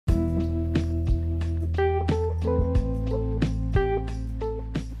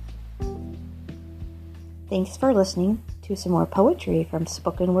Thanks for listening to some more poetry from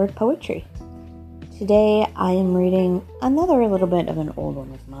Spoken Word Poetry. Today I am reading another little bit of an old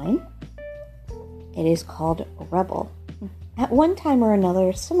one of mine. It is called Rebel. At one time or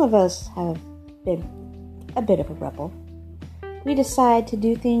another, some of us have been a bit of a rebel. We decide to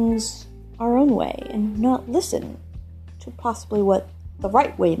do things our own way and not listen to possibly what the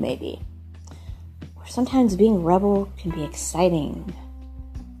right way may be. Or sometimes being a rebel can be exciting.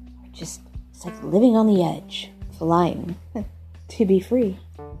 Or just, it's like living on the edge, flying to be free.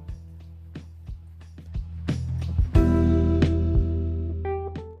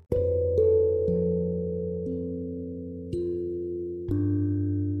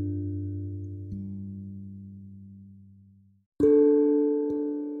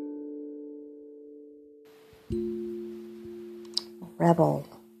 Rebel.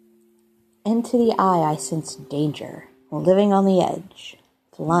 Into the eye I sense danger, living on the edge,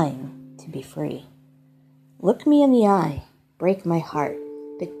 flying to be free. Look me in the eye, break my heart,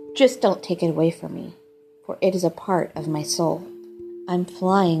 but just don't take it away from me, for it is a part of my soul. I'm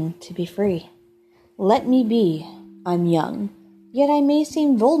flying to be free. Let me be. I'm young, yet I may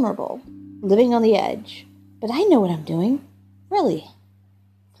seem vulnerable, living on the edge, but I know what I'm doing, really.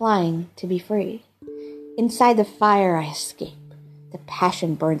 Flying to be free. Inside the fire I escape. The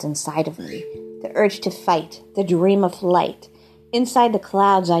passion burns inside of me, the urge to fight, the dream of flight. Inside the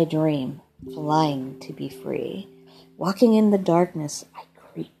clouds I dream, flying to be free. Walking in the darkness I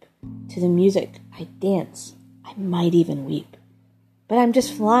creep, to the music I dance, I might even weep. But I'm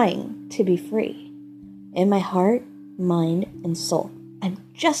just flying to be free. In my heart, mind, and soul, I'm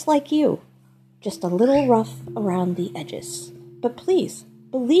just like you, just a little rough around the edges. But please,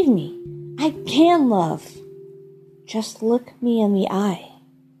 believe me, I can love. Just look me in the eye.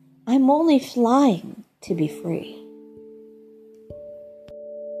 I'm only flying to be free.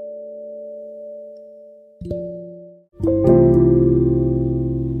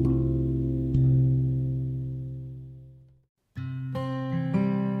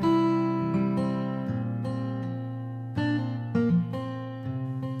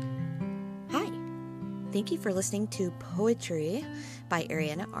 Hi. Thank you for listening to Poetry by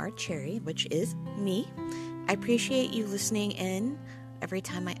Ariana R. Cherry, which is me. I appreciate you listening in every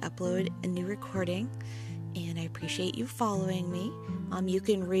time I upload a new recording, and I appreciate you following me. You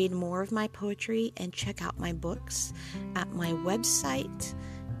can read more of my poetry and check out my books at my website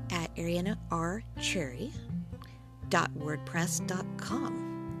at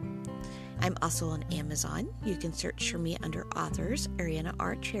arianarcherry.wordpress.com. I'm also on Amazon. You can search for me under authors, Ariana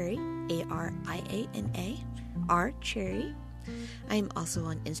R. Cherry, Ariana R. Cherry. I'm also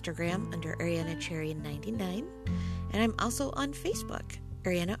on Instagram under Ariana Cherry 99, and I'm also on Facebook,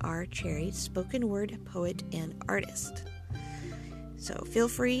 Ariana R. Cherry, spoken word poet and artist. So feel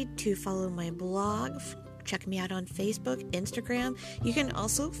free to follow my blog, check me out on Facebook, Instagram. You can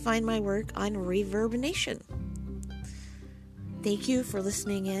also find my work on Reverb Nation. Thank you for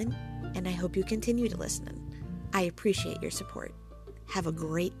listening in, and I hope you continue to listen. I appreciate your support. Have a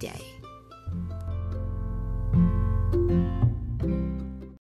great day.